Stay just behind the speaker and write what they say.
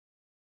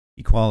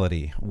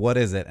Equality. What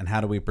is it and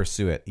how do we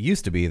pursue it? It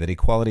used to be that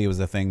equality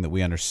was a thing that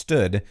we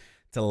understood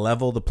to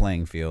level the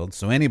playing field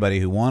so anybody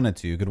who wanted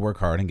to could work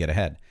hard and get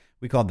ahead.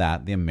 We called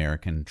that the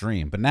American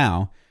dream. But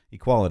now,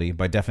 equality,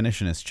 by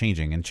definition, is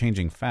changing and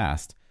changing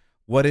fast.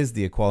 What is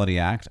the Equality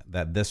Act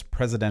that this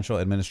presidential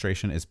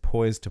administration is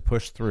poised to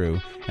push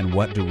through, and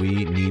what do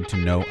we need to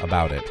know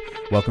about it?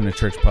 Welcome to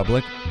Church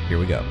Public. Here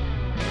we go.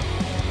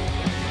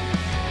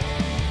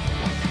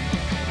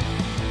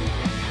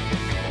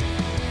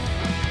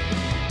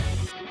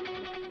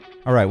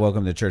 All right,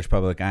 welcome to Church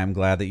Public. I'm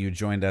glad that you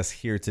joined us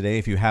here today.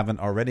 If you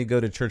haven't already, go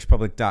to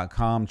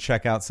churchpublic.com,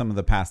 check out some of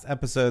the past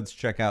episodes,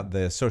 check out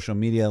the social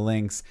media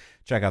links,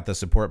 check out the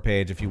support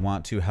page if you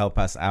want to help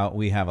us out.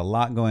 We have a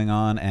lot going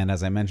on, and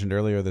as I mentioned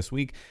earlier this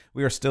week,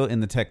 we are still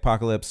in the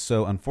techpocalypse,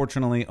 so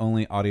unfortunately,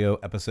 only audio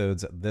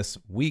episodes this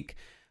week.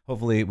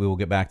 Hopefully, we will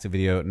get back to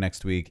video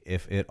next week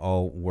if it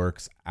all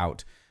works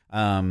out.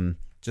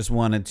 Just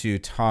wanted to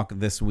talk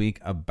this week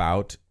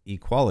about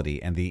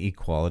equality and the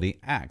Equality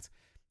Act.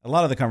 A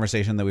lot of the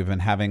conversation that we've been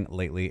having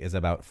lately is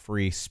about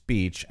free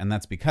speech, and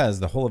that's because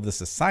the whole of the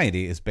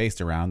society is based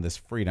around this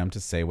freedom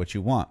to say what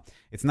you want.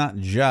 It's not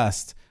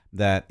just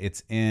that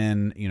it's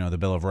in, the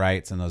Bill of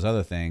Rights and those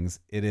other things.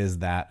 It is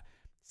that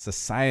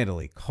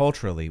societally,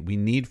 culturally, we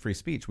need free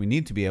speech. We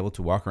need to be able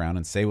to walk around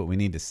and say what we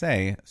need to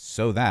say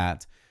so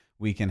that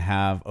we can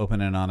have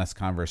open and honest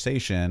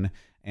conversation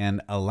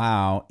and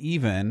allow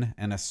even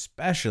and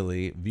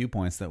especially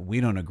viewpoints that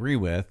we don't agree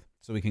with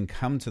so we can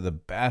come to the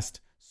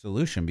best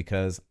solution,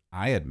 because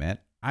I admit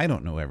I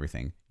don't know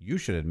everything. You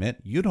should admit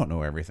you don't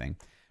know everything.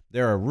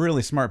 There are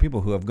really smart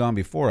people who have gone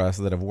before us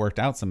that have worked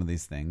out some of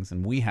these things,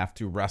 and we have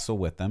to wrestle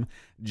with them,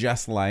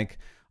 just like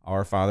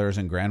our fathers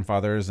and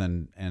grandfathers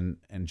and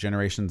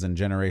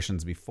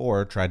generations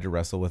before tried to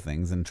wrestle with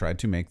things and tried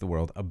to make the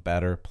world a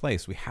better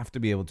place. We have to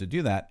be able to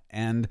do that.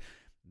 And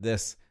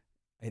this,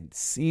 it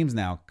seems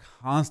now,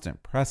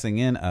 constant pressing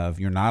in of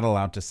you're not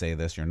allowed to say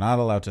this, you're not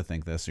allowed to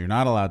think this, you're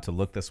not allowed to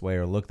look this way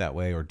or look that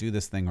way or do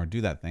this thing or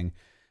do that thing.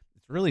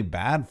 It's really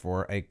bad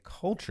for a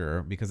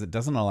culture because it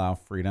doesn't allow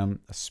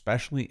freedom,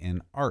 especially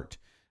in art.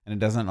 And it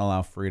doesn't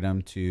allow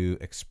freedom to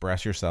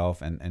express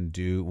yourself and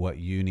do what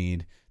you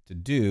need to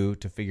do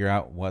to figure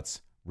out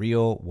what's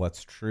real,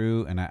 what's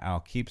true. And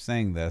I'll keep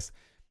saying this,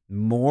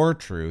 more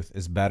truth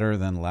is better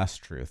than less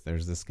truth.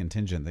 There's this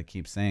contingent that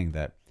keeps saying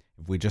that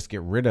if we just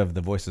get rid of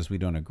the voices we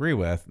don't agree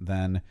with,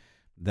 then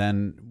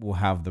we'll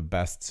have the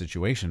best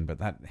situation. But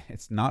that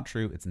it's not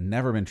true. It's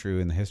never been true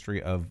in the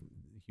history of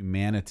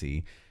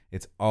humanity.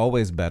 It's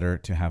always better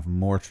to have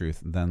more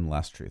truth than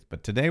less truth.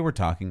 But today we're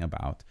talking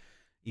about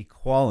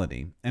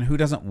equality, and who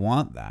doesn't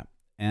want that?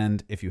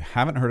 And if you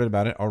haven't heard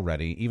about it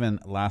already, even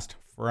last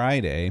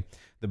Friday,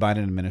 the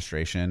Biden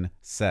administration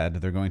said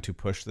they're going to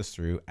push this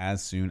through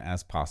as soon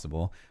as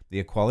possible. The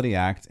Equality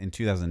Act in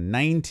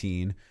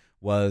 2019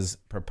 was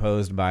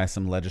proposed by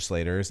some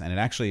legislators, and it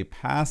actually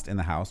passed in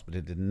the House, but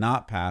it did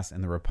not pass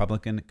in the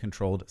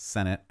Republican-controlled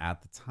Senate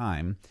at the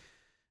time.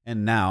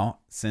 And now,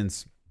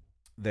 since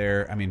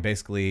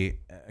basically,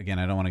 again,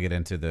 I don't want to get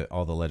into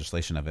all the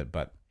legislation of it,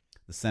 but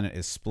the Senate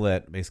is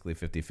split basically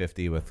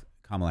 50-50 with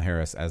Kamala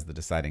Harris as the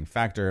deciding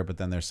factor, but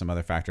then there's some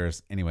other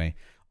factors. Anyway,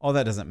 all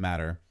that doesn't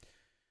matter.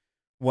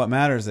 What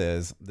matters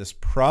is this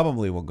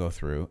probably will go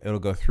through. It'll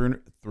go through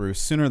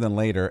sooner than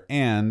later,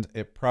 and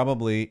it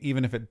probably,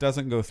 even if it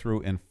doesn't go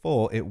through in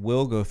full, it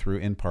will go through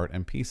in part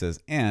and pieces.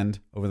 And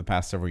over the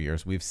past several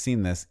years, we've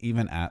seen this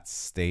even at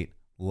state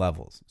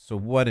levels. So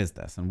what is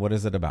this, and what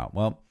is it about?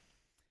 Well,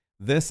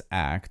 this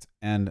act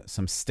and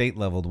some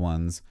state-leveled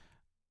ones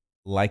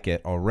like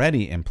it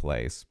already in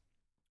place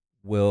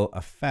will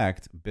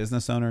affect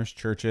business owners,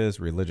 churches,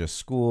 religious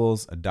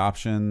schools,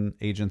 adoption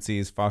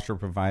agencies, foster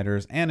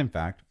providers, and in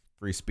fact,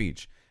 free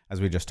speech, as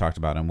we just talked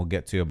about, and we'll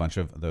get to a bunch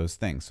of those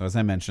things. So as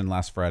I mentioned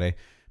last Friday,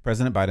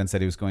 President Biden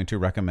said he was going to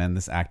recommend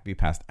this act be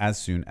passed as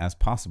soon as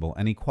possible.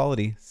 And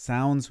equality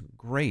sounds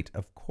great.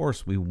 Of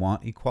course, we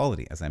want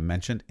equality. As I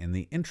mentioned in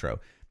the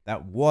intro,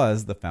 that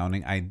was the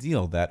founding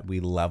ideal, that we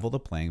level the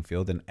playing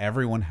field and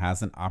everyone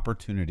has an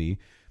opportunity.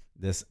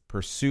 This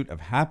pursuit of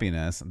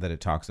happiness that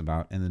it talks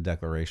about in the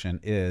Declaration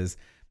is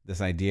this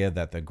idea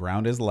that the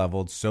ground is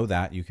leveled so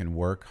that you can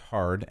work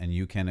hard and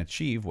you can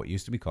achieve what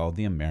used to be called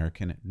the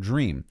American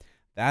dream.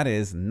 That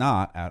is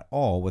not at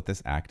all what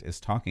this act is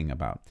talking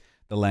about.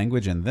 The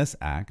language in this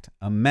act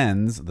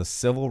amends the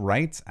Civil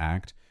Rights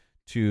Act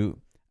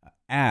to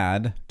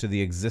add to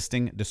the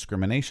existing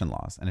discrimination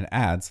laws, and it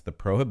adds the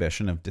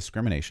prohibition of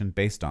discrimination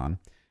based on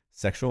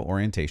sexual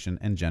orientation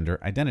and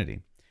gender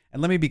identity.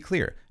 And let me be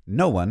clear,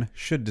 no one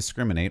should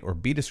discriminate or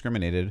be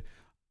discriminated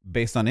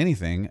based on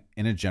anything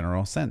in a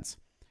general sense.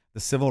 The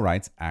Civil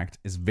Rights Act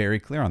is very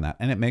clear on that,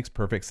 and it makes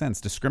perfect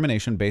sense.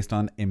 Discrimination based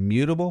on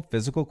immutable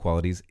physical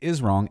qualities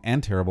is wrong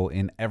and terrible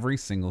in every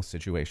single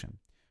situation.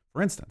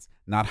 For instance,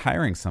 not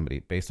hiring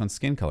somebody based on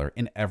skin color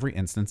in every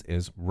instance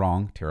is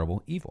wrong,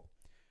 terrible, evil.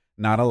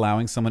 Not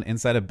allowing someone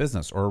inside a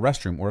business or a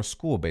restroom or a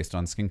school based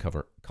on skin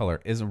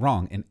color is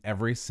wrong in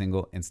every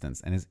single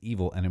instance and is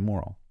evil and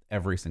immoral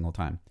every single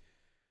time.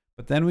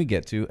 But then we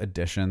get to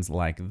additions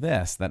like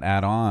this that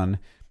add on,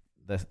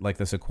 like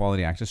this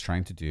Equality Act is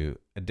trying to do,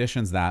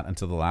 additions that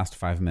until the last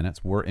 5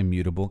 minutes were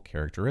immutable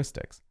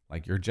characteristics,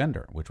 like your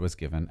gender, which was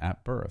given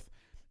at birth.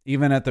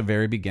 Even at the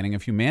very beginning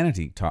of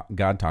humanity,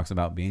 God talks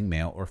about being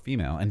male or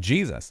female. And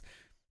Jesus,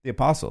 the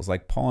apostles,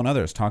 like Paul and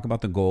others, talk about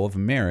the goal of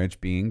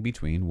marriage being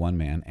between one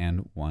man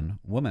and one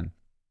woman.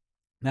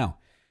 Now,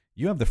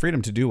 you have the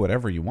freedom to do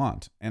whatever you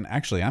want. And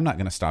actually, I'm not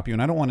going to stop you,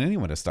 and I don't want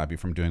anyone to stop you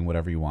from doing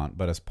whatever you want.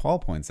 But as Paul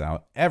points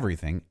out,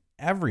 everything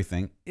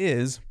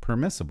is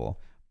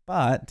permissible,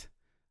 but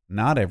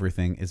not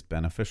everything is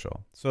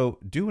beneficial. So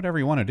do whatever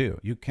you want to do.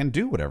 You can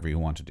do whatever you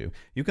want to do.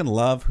 You can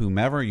love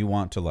whomever you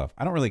want to love.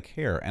 I don't really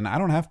care, and I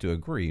don't have to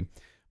agree.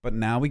 But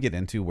now we get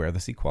into where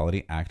this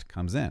Equality Act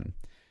comes in.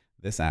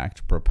 This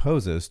act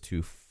proposes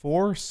to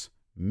force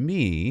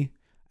me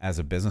as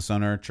a business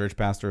owner, church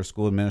pastor,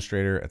 school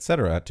administrator,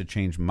 etc., to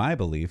change my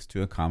beliefs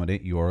to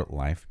accommodate your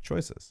life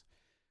choices.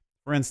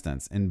 For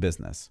instance, in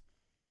business,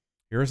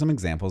 here are some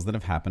examples that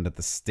have happened at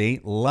the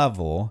state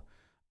level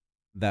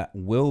that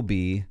will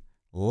be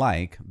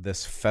like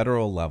this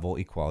federal level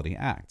Equality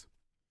Act.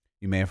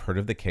 You may have heard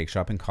of the cake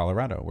shop in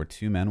Colorado, where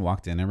 2 men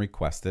walked in and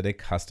requested a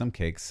custom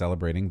cake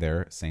celebrating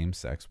their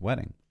same-sex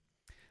wedding.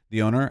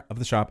 The owner of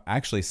the shop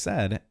actually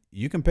said,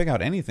 you can pick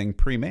out anything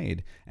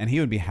pre-made, and he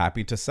would be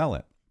happy to sell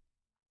it.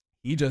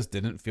 He just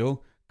didn't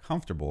feel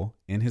comfortable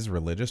in his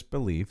religious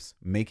beliefs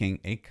making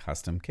a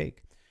custom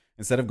cake.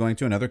 Instead of going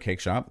to another cake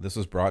shop, this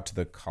was brought to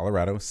the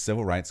Colorado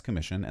Civil Rights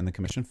Commission, and the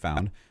commission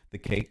found the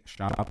cake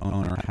shop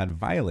owner had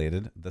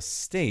violated the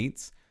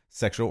state's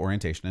sexual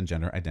orientation and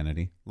gender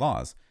identity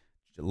laws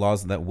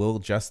that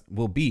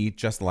will be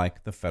just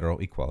like the Federal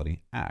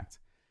Equality Act.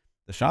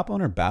 The shop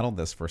owner battled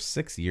this for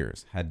 6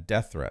 years, had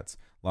death threats,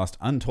 lost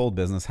untold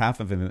business,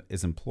 half of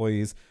his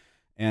employees,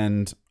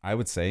 and I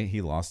would say he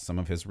lost some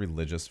of his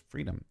religious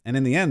freedom. And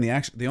in the end,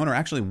 the owner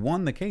actually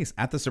won the case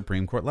at the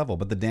Supreme Court level,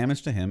 but the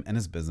damage to him and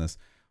his business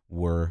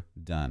were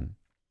done.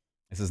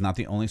 This is not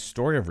the only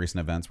story of recent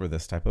events where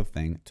this type of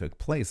thing took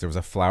place. There was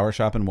a flower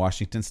shop in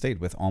Washington State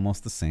with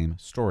almost the same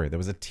story. There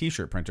was a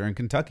t-shirt printer in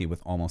Kentucky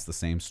with almost the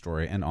same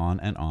story, and on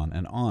and on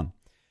and on.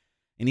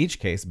 In each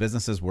case,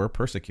 businesses were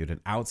persecuted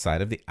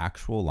outside of the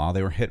actual law.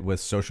 They were hit with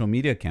social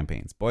media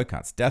campaigns,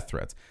 boycotts, death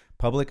threats,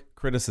 public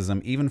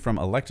criticism, even from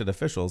elected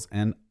officials,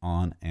 and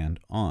on and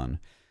on.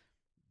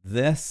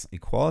 This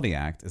Equality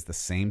Act is the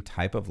same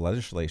type of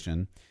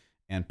legislation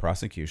and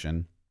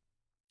prosecution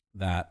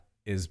that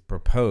is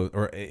proposed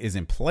or is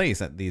in place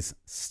at these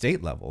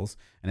state levels,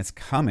 and it's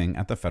coming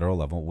at the federal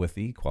level with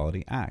the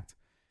Equality Act.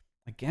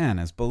 Again,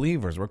 as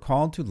believers, we're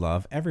called to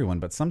love everyone,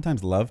 but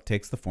sometimes love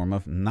takes the form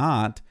of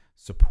not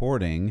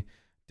supporting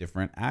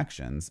different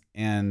actions.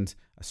 And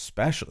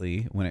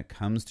especially when it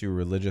comes to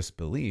religious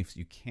beliefs,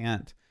 you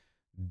can't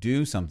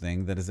do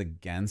something that is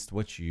against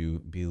what you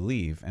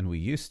believe. And we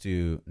used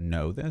to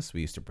know this,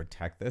 we used to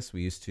protect this,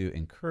 we used to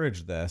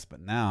encourage this, but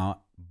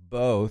now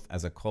both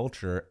as a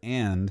culture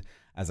and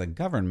as a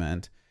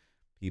government,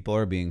 people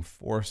are being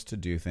forced to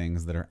do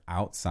things that are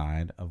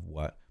outside of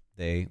what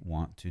they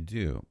want to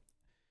do.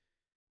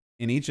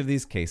 In each of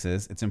these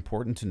cases, it's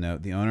important to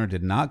note the owner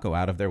did not go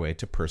out of their way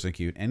to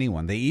persecute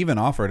anyone. They even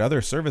offered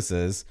other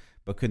services,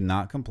 but could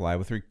not comply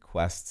with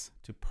requests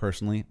to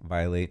personally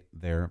violate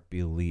their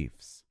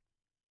beliefs.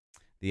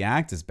 The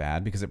act is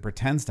bad because it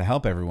pretends to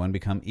help everyone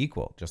become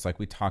equal, just like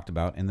we talked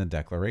about in the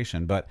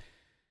Declaration. But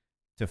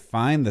to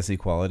find this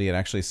equality, it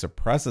actually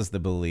suppresses the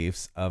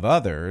beliefs of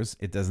others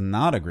it does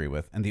not agree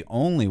with. And the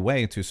only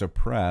way to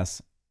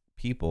suppress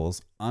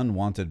people's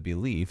unwanted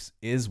beliefs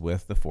is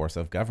with the force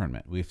of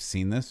government. We've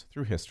seen this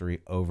through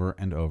history over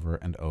and over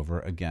and over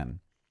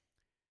again.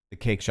 The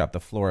cake shop, the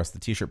florist, the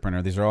t-shirt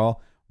printer, these are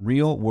all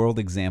real-world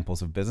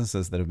examples of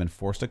businesses that have been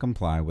forced to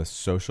comply with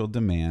social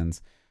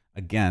demands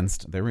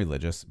against their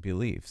religious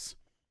beliefs.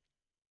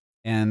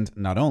 And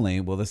not only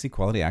will this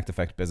Equality Act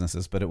affect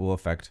businesses, but it will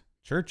affect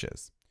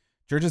churches.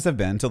 Churches have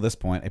been, till this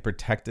point, a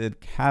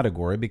protected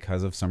category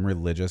because of some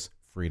religious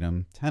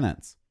freedom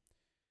tenets.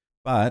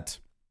 But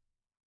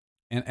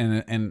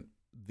And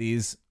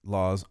these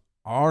laws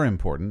are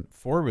important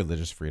for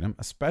religious freedom,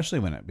 especially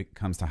when it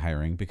comes to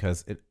hiring,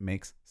 because it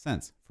makes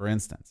sense. For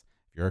instance,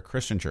 if you're a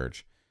Christian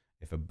church,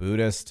 if a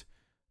Buddhist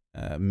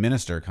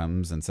minister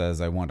comes and says,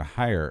 I want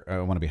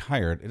to be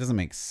hired, it doesn't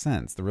make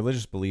sense. The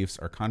religious beliefs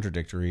are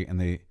contradictory, and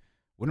they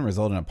wouldn't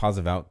result in a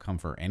positive outcome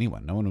for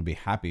anyone. No one would be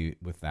happy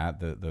with that,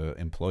 the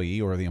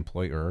employee or the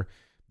employer.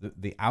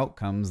 The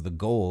outcomes, the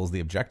goals, the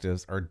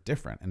objectives are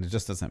different, and it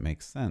just doesn't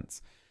make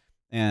sense.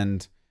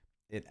 And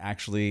it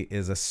actually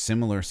is a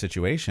similar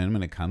situation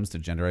when it comes to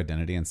gender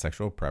identity and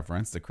sexual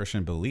preference. The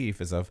Christian belief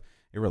is of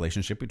a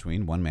relationship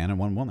between one man and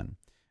one woman,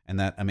 and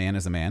that a man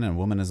is a man and a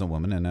woman is a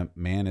woman and a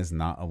man is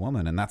not a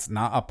woman. And that's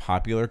not a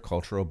popular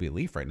cultural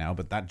belief right now,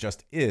 but that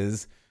just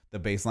is the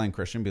baseline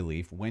Christian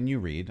belief when you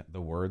read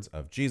the words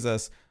of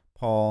Jesus,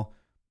 Paul,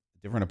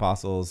 different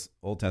apostles,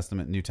 Old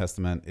Testament, New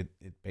Testament.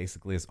 It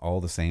basically is all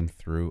the same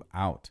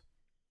throughout.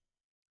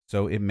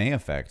 So it may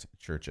affect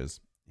churches.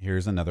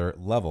 Here's another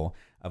level.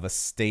 of a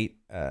state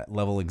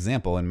level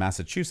example in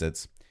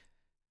Massachusetts.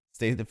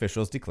 State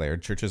officials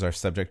declared churches are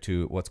subject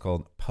to what's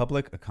called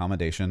public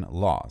accommodation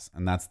laws.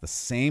 And that's the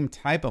same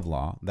type of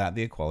law that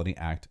the Equality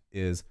Act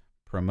is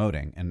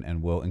promoting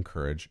and will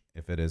encourage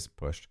if it is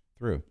pushed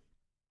through.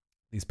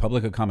 These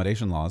public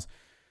accommodation laws.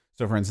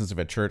 So, for instance, if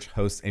a church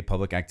hosts a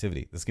public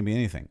activity, this can be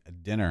anything, a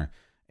dinner,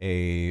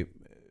 a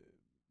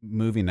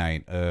movie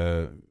night,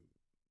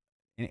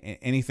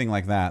 anything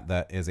like that,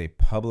 that is a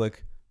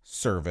public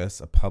service,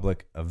 a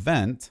public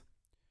event,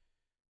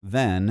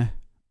 then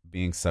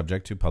being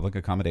subject to public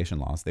accommodation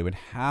laws, they would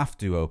have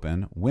to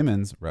open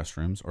women's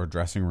restrooms or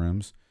dressing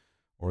rooms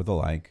or the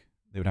like.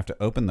 They would have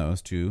to open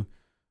those to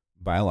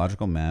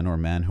biological men or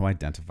men who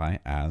identify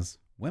as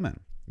women.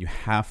 You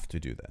have to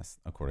do this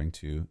according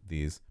to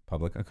these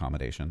public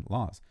accommodation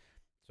laws.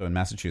 So in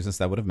Massachusetts,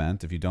 that would have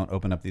meant if you don't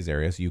open up these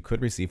areas, you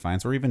could receive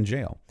fines or even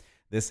jail.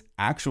 This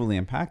actually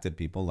impacted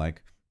people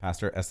like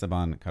Pastor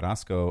Esteban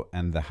Carrasco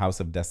and the House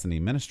of Destiny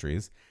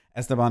Ministries.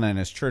 Esteban and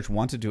his church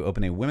wanted to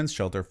open a women's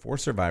shelter for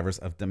survivors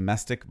of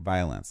domestic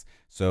violence.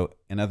 So,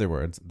 in other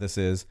words, this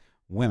is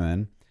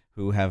women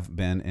who have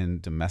been in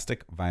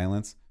domestic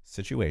violence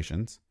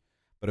situations,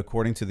 but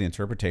according to the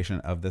interpretation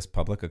of this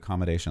public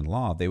accommodation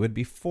law, they would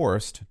be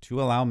forced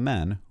to allow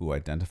men who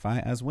identify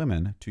as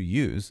women to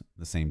use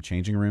the same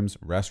changing rooms,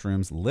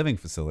 restrooms, living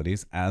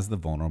facilities as the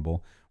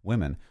vulnerable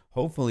women.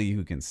 Hopefully,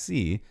 you can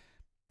see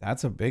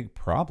that's a big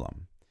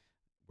problem.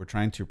 We're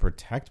trying to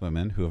protect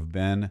women who have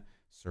been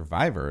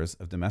survivors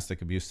of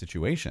domestic abuse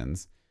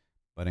situations,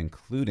 but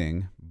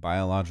including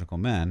biological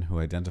men who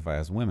identify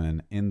as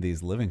women in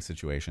these living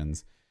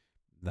situations.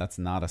 That's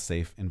not a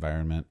safe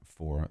environment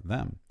for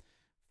them.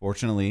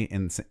 Fortunately,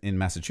 in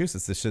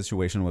Massachusetts, this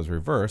situation was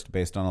reversed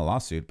based on a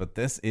lawsuit, but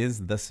this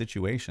is the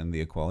situation the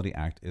Equality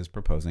Act is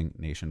proposing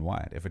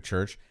nationwide. If a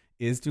church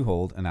is to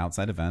hold an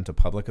outside event, a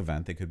public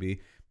event, they could be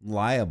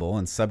liable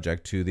and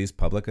subject to these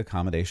public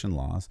accommodation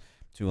laws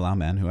to allow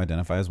men who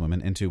identify as women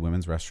into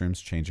women's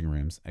restrooms, changing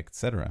rooms,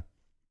 etc.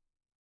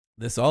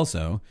 This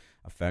also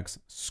affects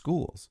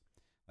schools,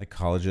 like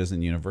colleges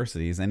and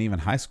universities, and even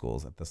high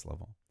schools at this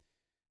level.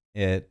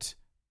 It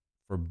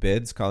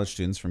forbids college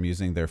students from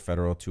using their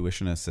federal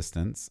tuition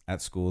assistance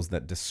at schools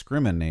that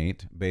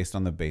discriminate based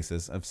on the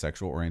basis of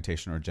sexual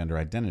orientation or gender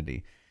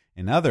identity.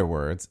 In other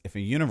words, if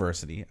a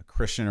university, a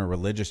Christian or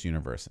religious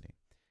university,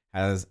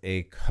 has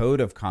a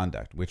code of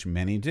conduct, which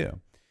many do,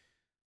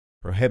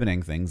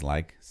 prohibiting things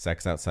like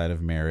sex outside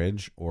of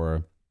marriage,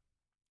 or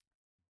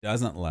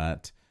doesn't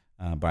let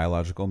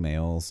biological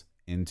males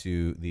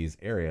into these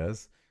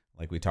areas,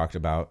 like we talked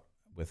about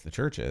with the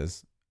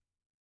churches,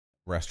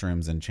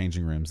 restrooms and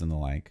changing rooms and the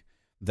like,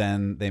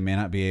 then they may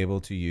not be able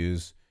to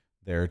use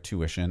their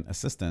tuition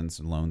assistance,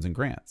 loans, and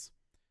grants.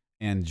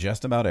 And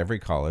just about every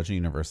college and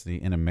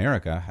university in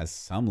America has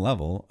some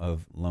level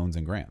of loans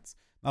and grants.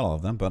 Not all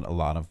of them, but a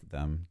lot of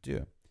them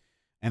do.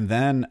 And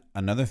then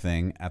another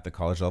thing at the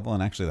college level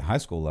and actually the high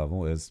school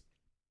level is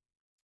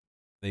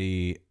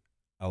the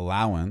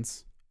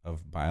allowance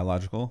of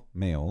biological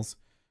males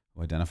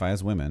who identify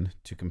as women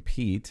to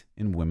compete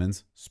in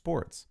women's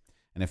sports.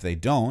 And if they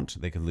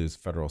don't, they could lose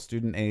federal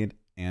student aid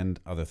and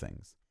other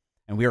things.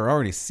 And we are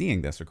already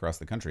seeing this across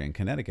the country. In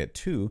Connecticut,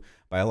 2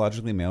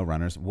 biologically male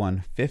runners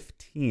won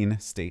 15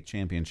 state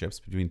championships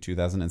between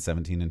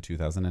 2017 and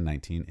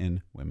 2019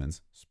 in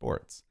women's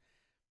sports.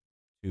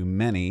 To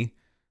many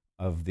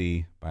of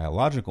the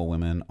biological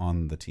women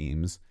on the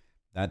teams,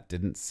 that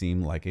didn't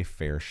seem like a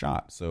fair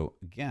shot. So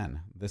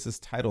again, this is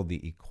titled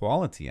the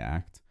Equality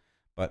Act,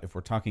 but if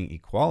we're talking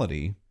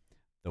equality,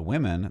 the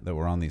women that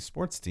were on these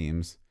sports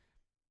teams,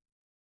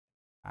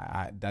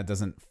 that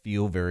doesn't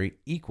feel very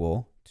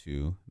equal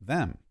to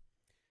them.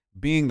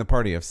 Being the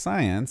party of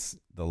science,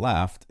 the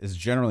left is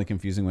generally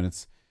confusing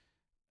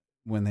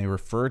when they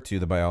refer to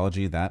the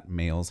biology that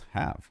males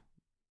have.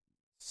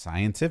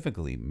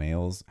 Scientifically,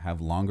 males have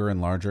longer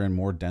and larger and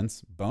more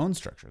dense bone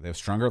structure. They have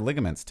stronger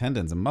ligaments,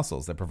 tendons, and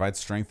muscles that provide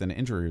strength and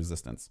injury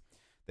resistance.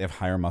 They have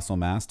higher muscle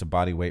mass to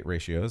body weight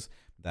ratios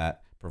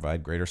that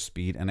provide greater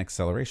speed and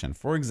acceleration.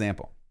 For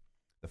example,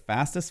 the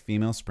fastest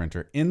female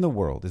sprinter in the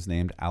world is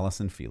named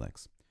Allison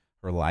Felix.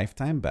 Her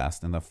lifetime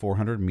best in the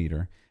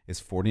 400-meter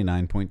is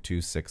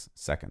 49.26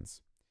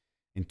 seconds.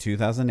 In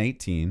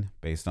 2018,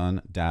 based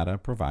on data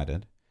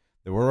provided,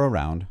 there were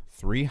around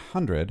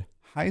 300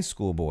 high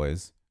school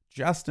boys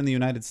just in the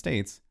United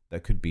States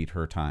that could beat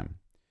her time.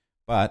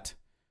 But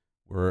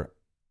we're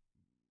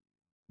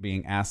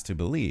being asked to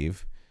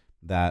believe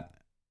that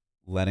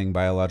letting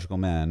biological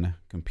men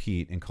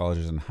compete in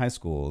colleges and high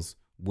schools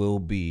will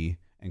be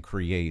and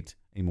create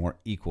a more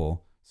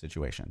equal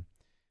situation.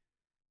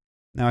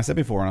 Now, I said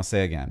before, and I'll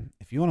say again,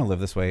 if you want to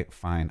live this way,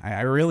 fine. I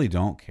really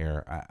don't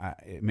care.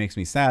 It makes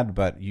me sad,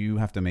 but you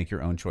have to make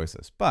your own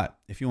choices. But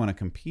if you want to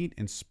compete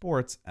in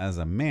sports as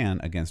a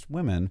man against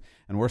women,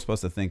 and we're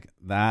supposed to think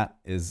that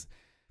is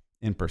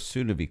in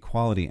pursuit of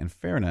equality and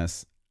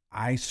fairness,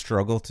 I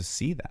struggle to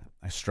see that.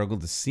 I struggle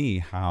to see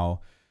how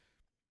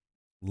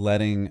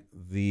letting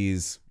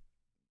these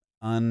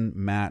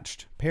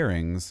unmatched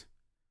pairings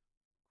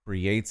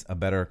creates a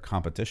better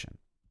competition.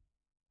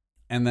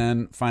 And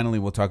then finally,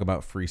 we'll talk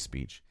about free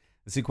speech.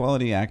 This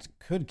Equality Act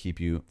could keep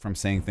you from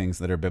saying things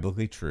that are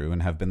biblically true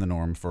and have been the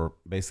norm for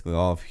basically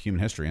all of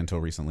human history until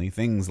recently.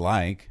 Things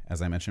like,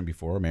 as I mentioned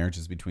before, marriage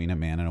is between a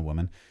man and a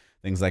woman.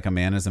 Things like a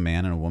man is a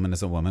man and a woman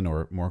is a woman,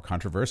 or more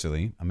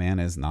controversially, a man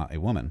is not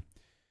a woman.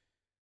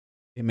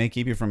 It may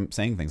keep you from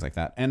saying things like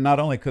that. And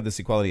not only could this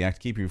Equality Act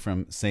keep you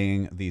from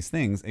saying these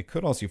things, it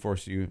could also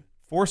force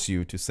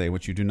you to say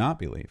what you do not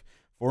believe.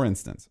 For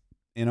instance,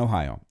 in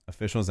Ohio,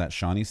 officials at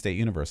Shawnee State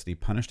University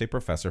punished a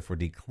professor for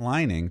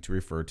declining to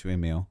refer to a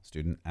male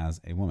student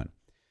as a woman.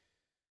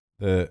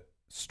 The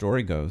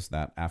story goes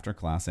that after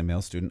class, a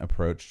male student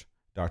approached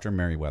Dr.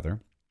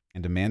 Merriweather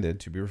and demanded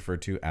to be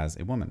referred to as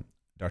a woman.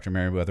 Dr.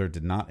 Merriweather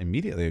did not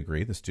immediately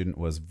agree. The student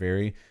was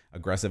very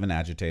aggressive and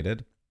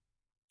agitated,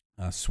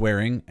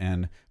 swearing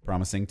and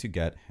promising to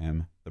get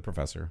the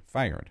professor,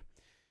 fired.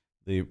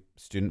 The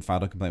student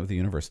filed a complaint with the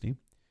university.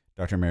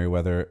 Dr.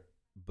 Merriweather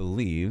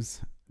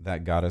believes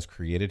that God has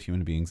created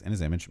human beings in his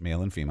image,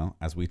 male and female,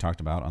 as we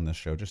talked about on this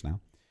show just now,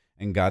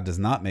 and God does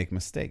not make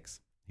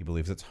mistakes. He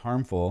believes it's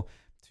harmful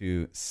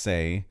to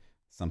say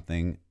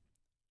something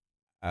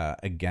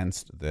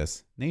against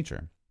this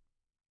nature.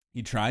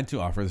 He tried to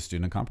offer the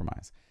student a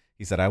compromise.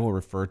 He said, I will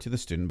refer to the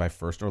student by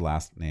first or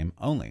last name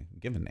only,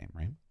 given name,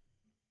 right?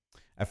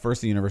 At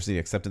first, the university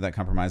accepted that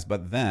compromise,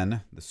 but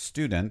then the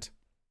student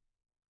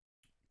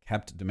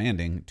kept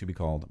demanding to be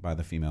called by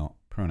the female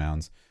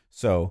pronouns.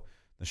 So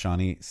the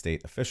Shawnee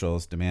State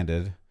officials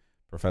demanded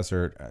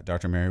Professor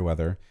Dr.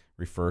 Merriweather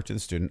refer to the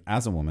student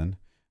as a woman,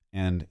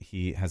 and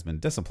he has been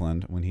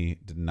disciplined when he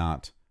did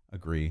not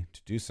agree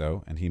to do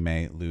so, and he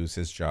may lose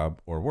his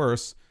job or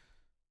worse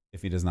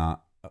if he does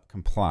not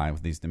comply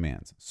with these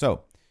demands.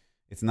 So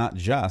it's not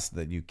just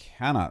that you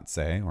cannot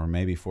say or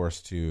may be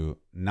forced to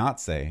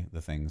not say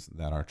the things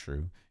that are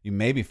true. You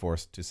may be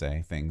forced to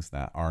say things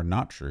that are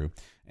not true.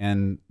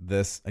 And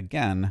this,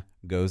 again,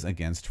 goes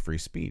against free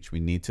speech.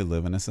 We need to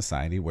live in a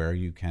society where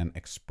you can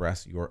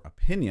express your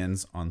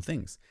opinions on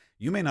things.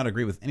 You may not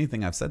agree with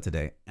anything I've said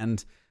today,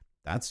 and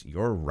that's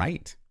your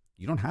right.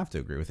 You don't have to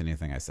agree with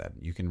anything I said.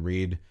 You can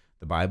read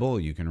the Bible,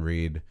 you can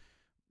read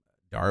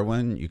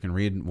Darwin, you can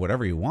read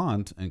whatever you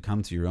want and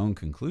come to your own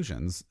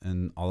conclusions,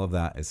 and all of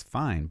that is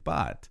fine.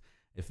 But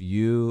if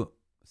you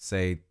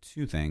say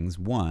two things,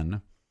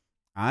 one,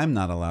 I'm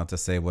not allowed to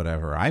say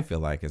whatever I feel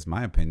like is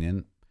my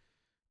opinion,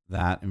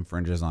 that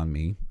infringes on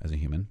me as a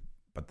human.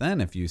 But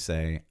then if you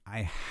say,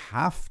 I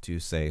have to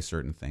say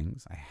certain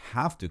things, I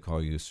have to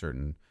call you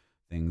certain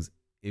things,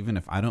 even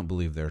if I don't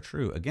believe they're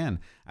true. Again,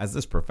 as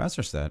this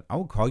professor said, I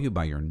will call you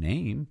by your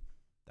name.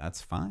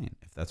 That's fine.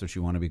 If that's what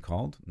you want to be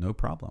called, no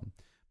problem.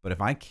 But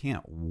if I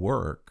can't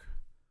work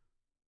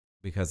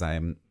because I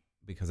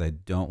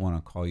don't want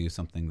to call you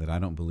something that I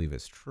don't believe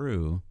is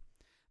true,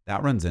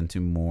 that runs into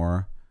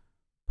more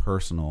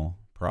personal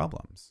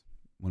problems.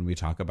 When we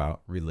talk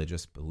about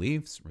religious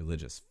beliefs,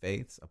 religious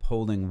faiths,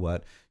 upholding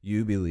what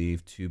you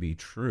believe to be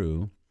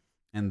true,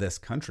 and this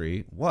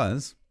country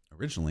was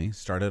originally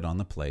started on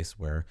the place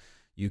where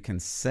you can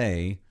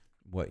say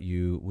what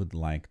you would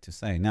like to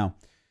say. Now,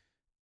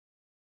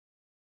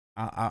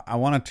 I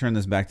want to turn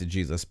this back to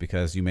Jesus,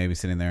 because you may be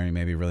sitting there and you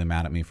may be really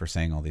mad at me for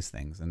saying all these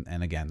things.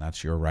 And again,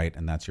 that's your right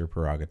and that's your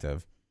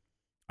prerogative.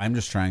 I'm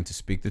just trying to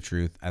speak the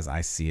truth as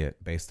I see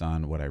it, based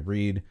on what I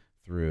read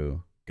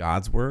through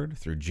God's word,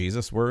 through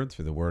Jesus' word,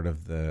 through the word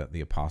of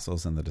the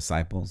apostles and the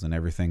disciples, and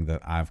everything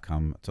that I've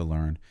come to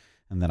learn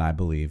and that I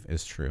believe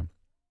is true.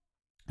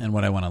 And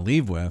what I want to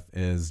leave with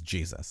is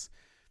Jesus.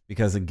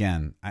 Because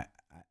again,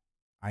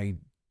 I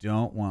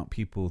don't want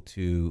people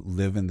to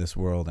live in this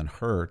world and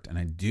hurt. And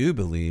I do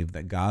believe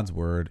that God's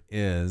word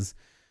is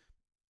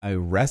a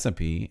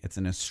recipe. It's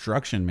an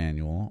instruction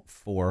manual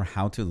for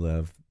how to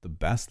live the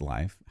best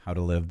life, how to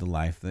live the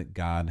life that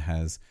God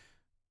has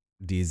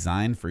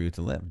designed for you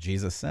to live.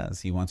 Jesus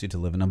says he wants you to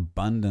live an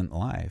abundant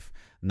life,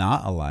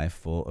 not a life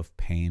full of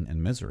pain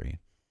and misery.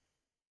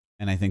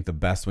 And I think the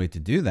best way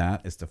to do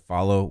that is to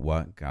follow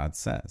what God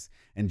says.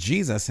 And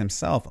Jesus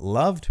himself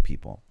loved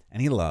people.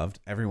 And he loved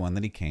everyone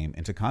that he came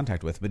into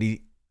contact with, but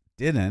he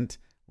didn't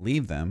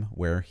leave them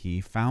where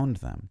he found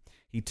them.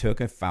 He took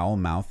a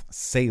foul-mouthed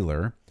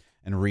sailor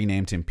and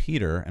renamed him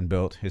Peter and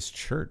built his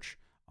church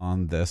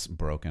on this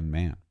broken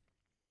man.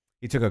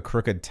 He took a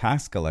crooked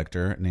tax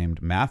collector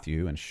named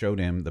Matthew and showed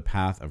him the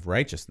path of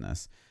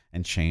righteousness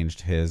and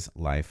changed his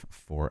life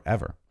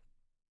forever.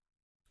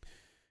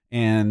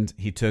 And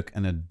he took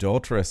an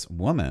adulterous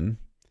woman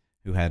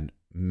who had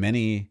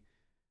many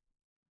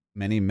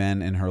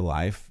men in her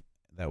life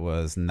that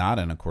was not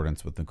in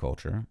accordance with the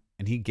culture,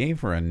 and he gave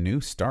her a new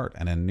start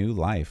and a new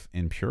life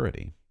in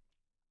purity.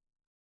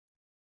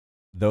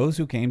 Those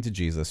who came to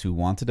Jesus who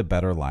wanted a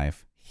better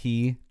life,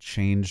 he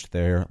changed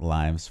their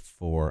lives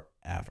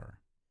forever.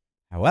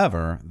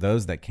 However,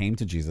 those that came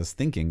to Jesus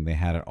thinking they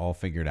had it all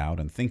figured out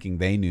and thinking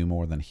they knew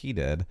more than he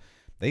did,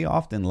 they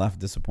often left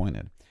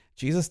disappointed.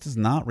 Jesus does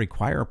not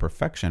require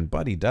perfection,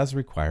 but he does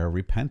require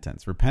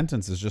repentance.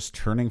 Repentance is just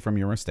turning from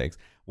your mistakes,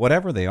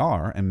 whatever they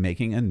are, and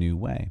making a new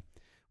way.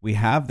 we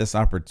have this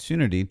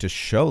opportunity to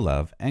show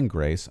love and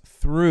grace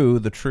through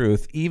the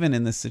truth, even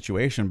in this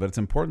situation. But it's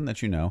important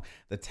that you know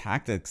the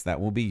tactics that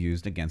will be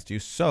used against you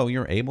so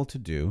you're able to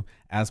do,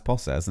 as Paul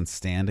says, and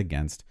stand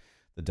against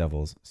the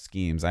devil's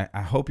schemes. I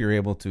hope you're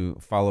able to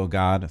follow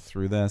God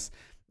through this.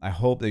 I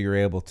hope that you're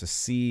able to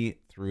see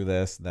through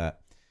this that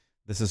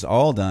this is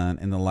all done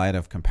in the light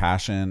of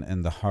compassion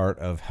and the heart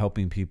of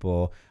helping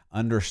people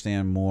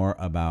understand more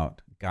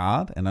about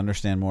God and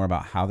understand more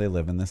about how they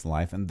live in this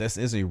life. And this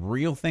is a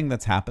real thing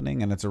that's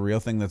happening, and it's a real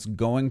thing that's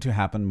going to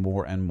happen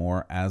more and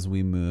more as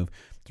we move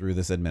through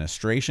this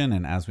administration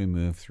and as we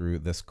move through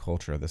this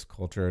culture. This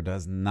culture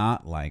does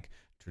not like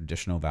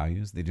traditional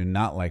values. They do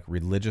not like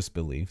religious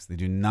beliefs. They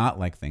do not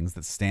like things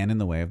that stand in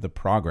the way of the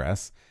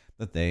progress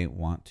that they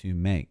want to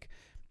make.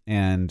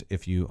 And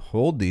if you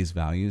hold these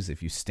values,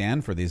 if you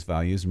stand for these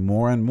values,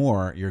 more and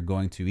more, you're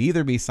going to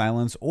either be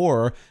silenced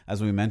or,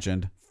 as we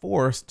mentioned,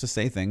 forced to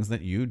say things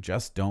that you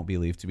just don't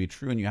believe to be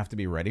true. And you have to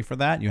be ready for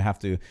that. You have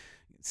to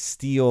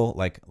steel,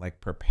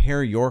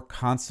 prepare your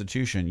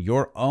constitution,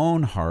 your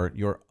own heart,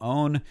 your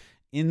own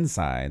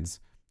insides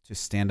to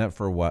stand up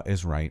for what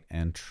is right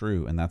and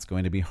true. And that's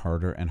going to be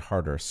harder and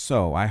harder.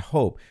 So I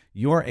hope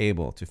you're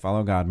able to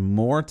follow God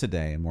more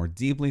today, more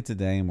deeply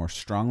today, more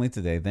strongly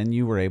today than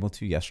you were able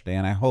to yesterday.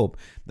 And I hope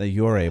that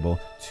you're able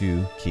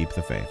to keep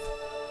the faith.